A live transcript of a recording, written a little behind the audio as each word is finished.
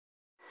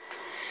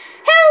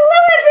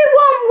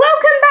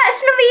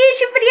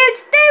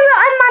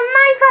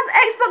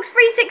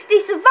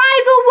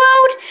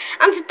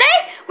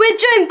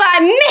by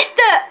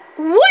Mr.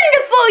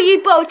 Wonderful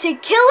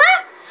U-Bolted Killer,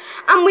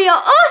 and we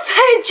are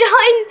also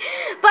joined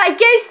by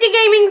Ghosty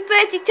Gaming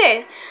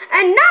 32.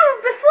 And now,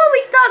 before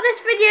we start this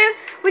video,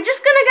 we're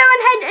just gonna go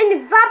ahead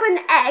and grab an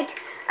egg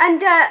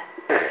and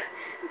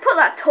put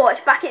that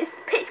torch back. It's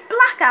pitch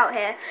black out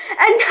here,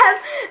 and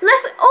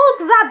let's all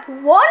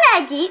grab one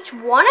egg each,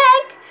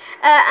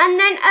 and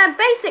then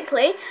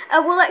basically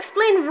we'll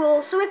explain the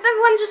rules. So if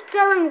everyone just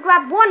go and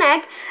grab one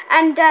egg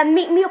and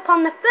meet me up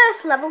on the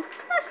first level.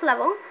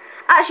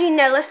 Actually,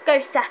 no, let's go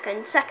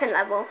second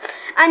level,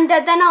 and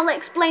then I'll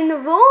explain the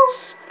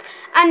rules,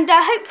 and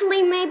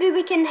hopefully maybe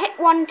we can hit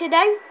one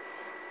today,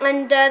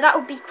 and that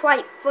would be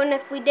quite fun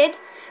if we did.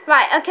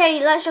 Right,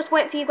 okay, let's just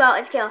wait for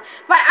U-Bolted Killer.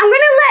 Right, I'm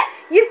gonna let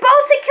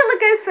U-Bolted Killer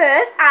go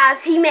first,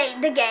 as he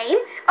made the game.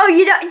 Oh, do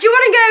you want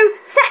to go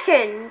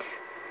second?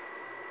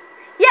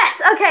 Yes,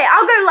 okay,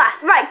 I'll go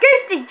last. Right,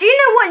 Ghosty, do you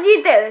know what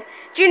you do?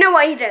 Do you know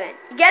what you're doing?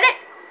 You get it?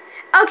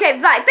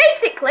 Okay, right,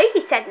 basically,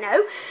 he said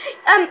no.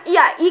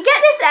 Yeah, you get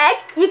this egg,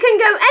 you can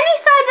go any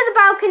side of the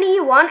balcony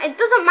you want, it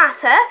doesn't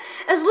matter,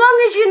 as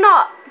long as you're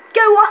not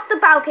go off the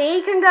balcony,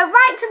 you can go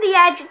right to the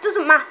edge, it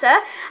doesn't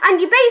matter,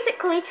 and you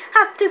basically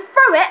have to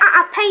throw it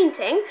at a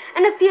painting,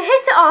 and if you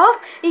hit it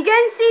off, you're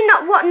going to see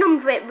not what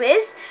number it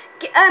is,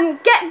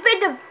 get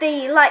rid of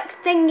the,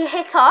 thing you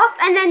hit off,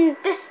 and then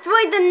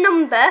destroy the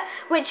number,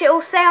 which it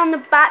will say on the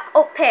back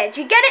up here.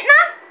 Do you get it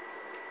now?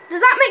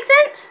 Does that make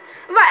sense?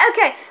 Right,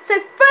 okay, so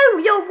throw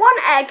your one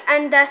egg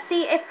and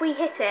see if we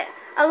hit it.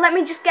 Let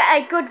me just get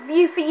a good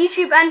view for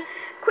YouTube and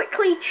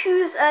quickly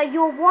choose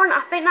your one.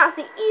 I think that's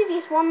the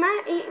easiest one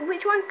there.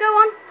 Which one? Go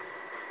on.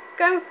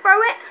 Go and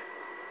throw it.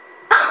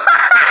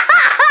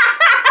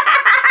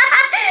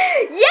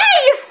 Yeah,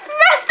 you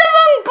pressed the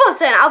wrong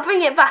button. I'll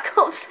bring it back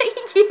up so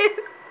you.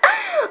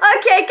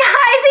 Okay,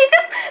 guys, he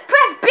just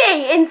pressed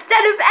B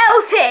instead of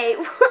LT.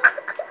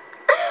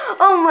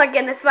 Oh my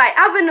goodness, right,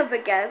 have another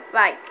go.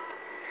 Right.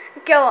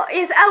 Go on.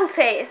 It's LT.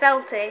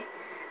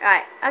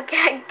 Right,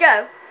 okay,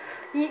 go.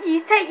 You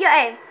take your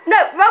aim.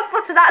 No, wrong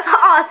button, that's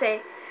RT.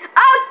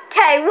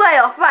 Okay, way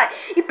off. Right,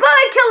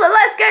 U-Bolted Killer,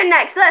 let's go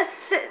next.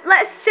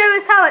 Let's show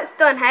us how it's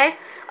done, hey?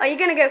 Are you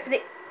gonna go for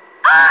the...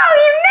 Oh,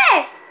 you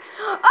missed!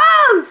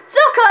 Oh,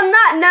 stuck on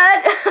that,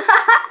 nerd.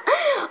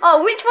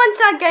 Oh, which one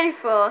should I go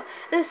for?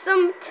 There's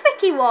some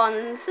tricky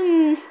ones.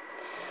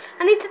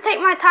 I need to take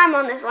my time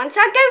on this one.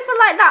 Should I go for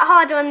that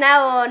hard one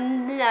there, or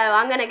no?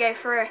 I'm gonna go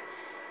for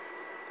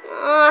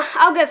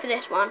I'll go for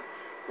this one.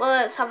 Well,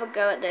 let's have a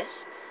go at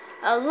this.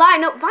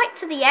 Line up right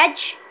to the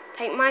edge.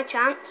 Take my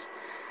chance.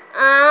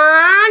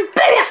 And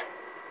boom!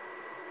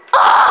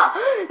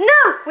 Oh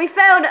no! We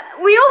failed.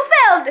 We all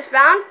failed this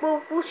round.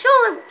 We'll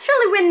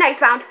surely win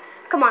next round.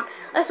 Come on,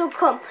 let's all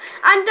come.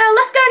 And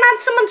let's go and add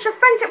someone to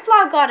Friendship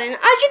Flower Garden.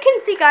 As you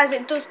can see, guys,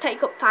 it does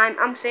take up time.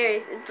 I'm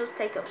serious, it does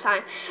take up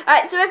time.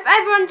 Alright, so if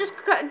everyone just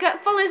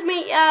follows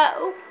me,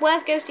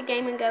 where's Ghosty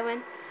Gaming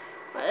going?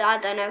 I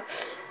don't know.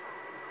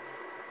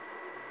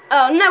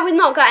 Oh no, we've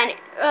not got any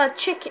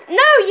chicken.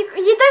 No,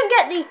 you don't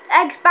get the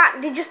eggs back.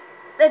 They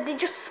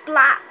just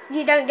splat.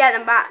 You don't get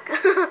them back.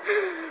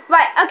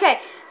 Right,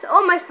 okay. So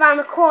almost found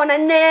the corner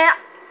near.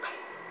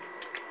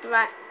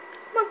 Right,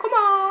 come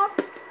on.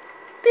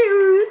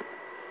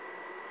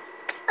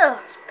 Oh,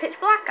 it's pitch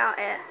black out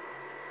here.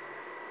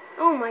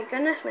 Oh my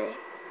goodness me.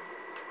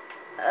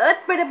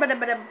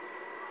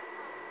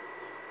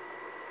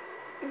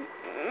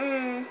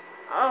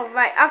 Oh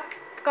right, I've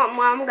forgotten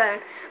where I'm going.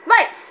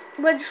 Right,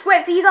 we'll just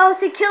wait for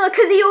U-Bolted Killer,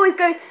 because he always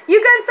goes,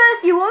 you go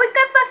first, you always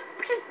go first,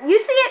 you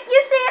see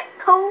it,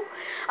 cool.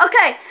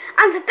 Okay,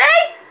 and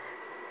today,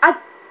 I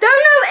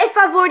don't know if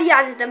I've already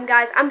added them,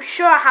 guys. I'm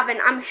sure I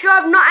haven't. I'm sure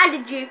I've not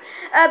added you.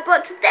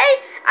 But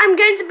today, I'm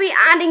going to be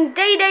adding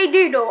Day Day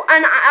Doodle.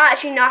 And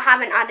actually, no, I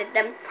haven't added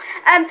them.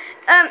 I'm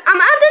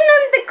adding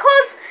them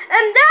because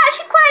they're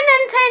actually quite an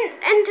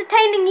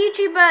entertaining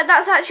YouTuber.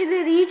 That's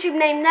actually the YouTube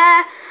name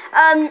there.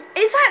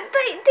 It's like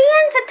they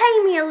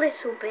entertain me a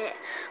little bit.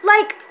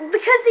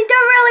 Because they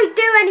don't really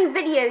do any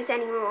videos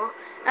anymore.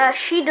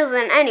 She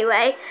doesn't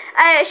anyway.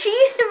 She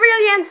used to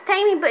really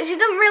entertain me, but she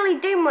doesn't really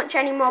do much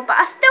anymore. But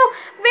I still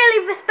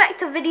really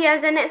respect her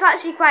videos, and it's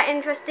actually quite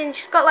interesting.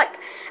 She's got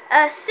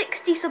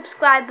 60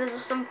 subscribers or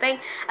something.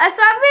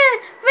 So I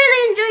really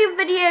enjoy your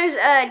videos,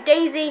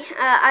 Daisy,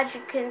 as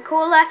you can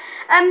call her.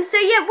 So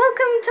yeah,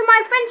 welcome to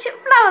my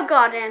Friendship Flower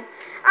Garden.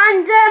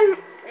 And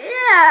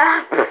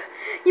yeah,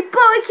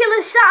 U-Bolted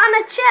Killer sat on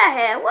a chair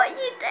here.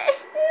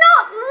 It's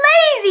not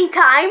lazy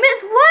time,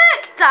 it's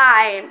work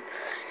time.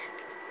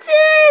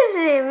 Jeez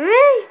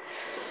me.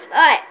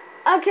 Alright,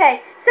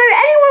 okay. So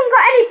anyone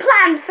got any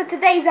plans for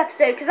today's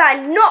episode? Because I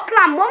not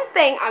planned one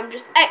thing. I'm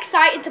just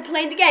excited to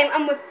play the game,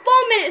 and we're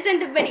 4 minutes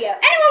into the video.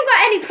 Anyone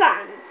got any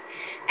plans?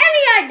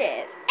 Any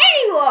ideas?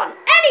 Anyone?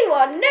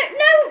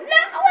 No.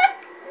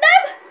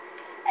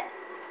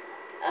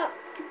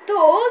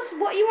 Doors?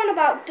 What are you on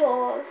about,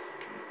 doors?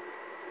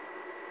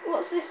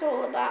 What's this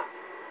all about?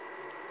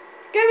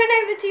 Going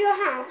over to your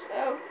house.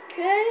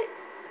 Okay.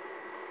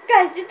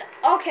 Guys,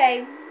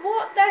 okay,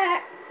 what the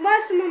heck? Why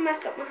has someone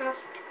messed up my house?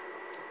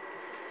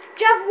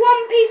 Do you have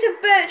one piece of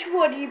birch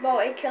wood, you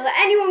boy killer?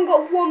 Anyone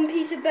got one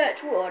piece of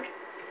birch wood?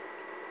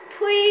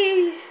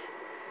 Please.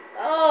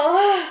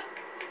 Oh.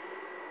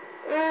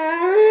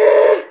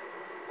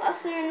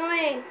 That's so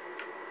annoying.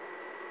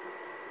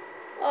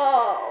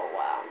 Oh,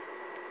 wow.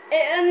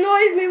 It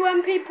annoys me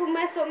when people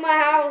mess up my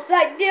house.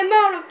 Like, the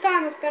amount of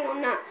time I spent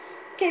on that.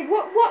 Okay,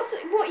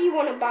 what you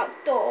want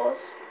about doors?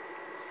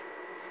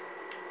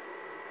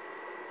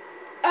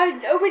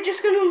 We're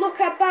just going to look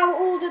about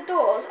all the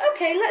doors.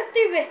 Okay, let's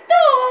do this.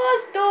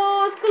 Doors,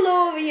 doors,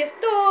 glorious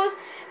doors.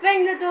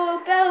 Ring the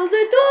doorbell,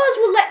 the doors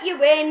will let you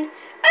in.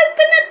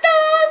 Open the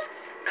doors,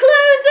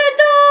 close the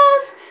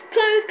doors.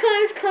 Close,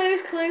 close,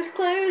 close, close,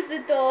 close the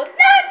doors.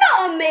 No,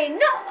 not on me,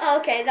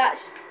 not. Okay,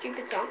 that's a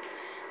stupid song.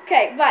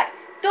 Okay, right.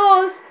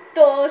 Doors,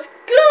 doors,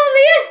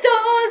 glorious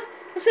doors.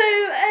 So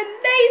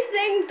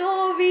amazing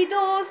doory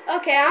doors.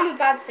 Okay, I'm a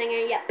bad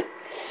singer, yep.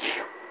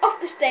 Off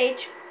the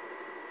stage.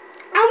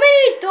 How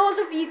many doors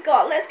have you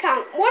got? Let's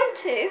count. 1,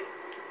 2,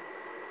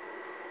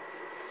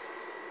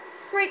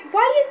 3.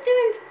 Why are you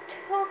doing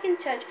Talking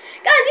Church?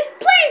 Guys, he's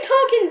playing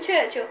Talking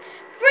Churchill.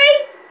 3,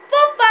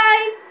 4, 5.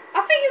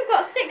 I think you've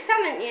got 6,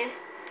 haven't you?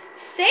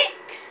 6?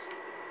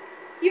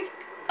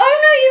 Oh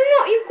no, you've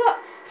not. You've got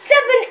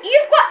 7.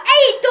 You've got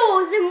 8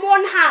 doors in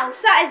one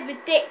house. That is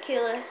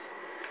ridiculous.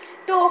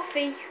 Door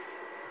thief.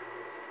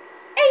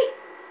 8.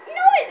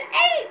 No, it's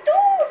 8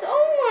 doors.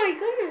 Oh my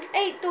goodness.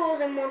 8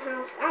 doors in one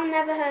house. I've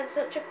never heard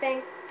such a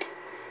thing.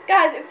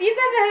 Guys, if you've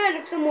ever heard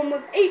of someone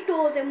with 8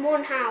 doors in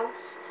one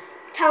house,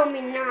 tell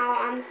me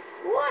now.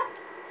 What?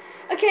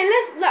 Okay,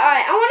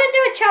 alright, I want to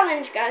do a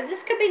challenge, guys.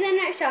 This could be the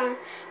next challenge.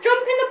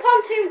 Jump in the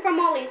pontoon from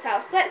Ollie's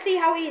house. Let's see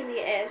how easy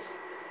it is.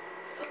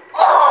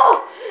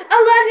 Oh! I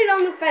landed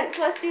on the fence.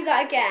 Let's do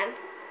that again.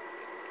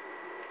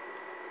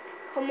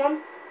 Come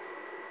on.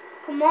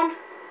 Come on.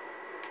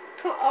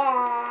 Oh,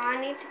 I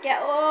need to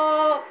get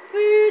up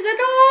through the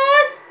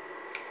doors.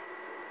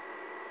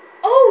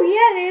 Oh,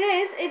 yeah, it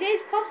is. It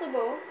is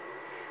possible.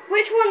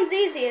 Which one's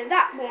easier?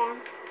 That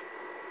one.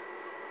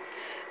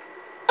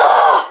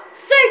 Oh,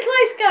 so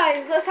close,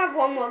 guys. Let's have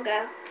one more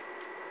go.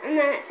 And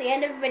then it's the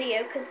end of the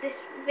video, because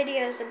this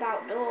video is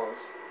about doors.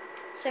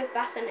 So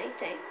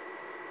fascinating.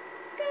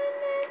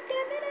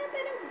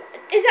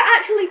 Is it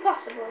actually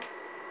possible?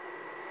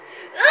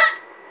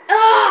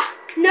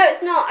 No,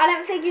 it's not. I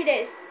don't think it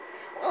is.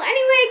 Well,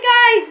 anyway,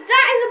 guys,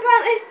 that is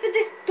about it for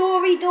this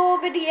Dory Door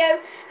video.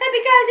 Hope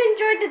you guys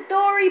enjoyed the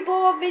Dory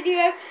Door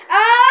video.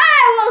 I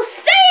will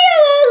see you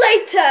all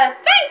later.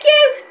 Thank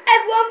you,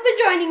 everyone, for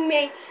joining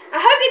me. I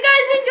hope you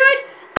guys enjoyed.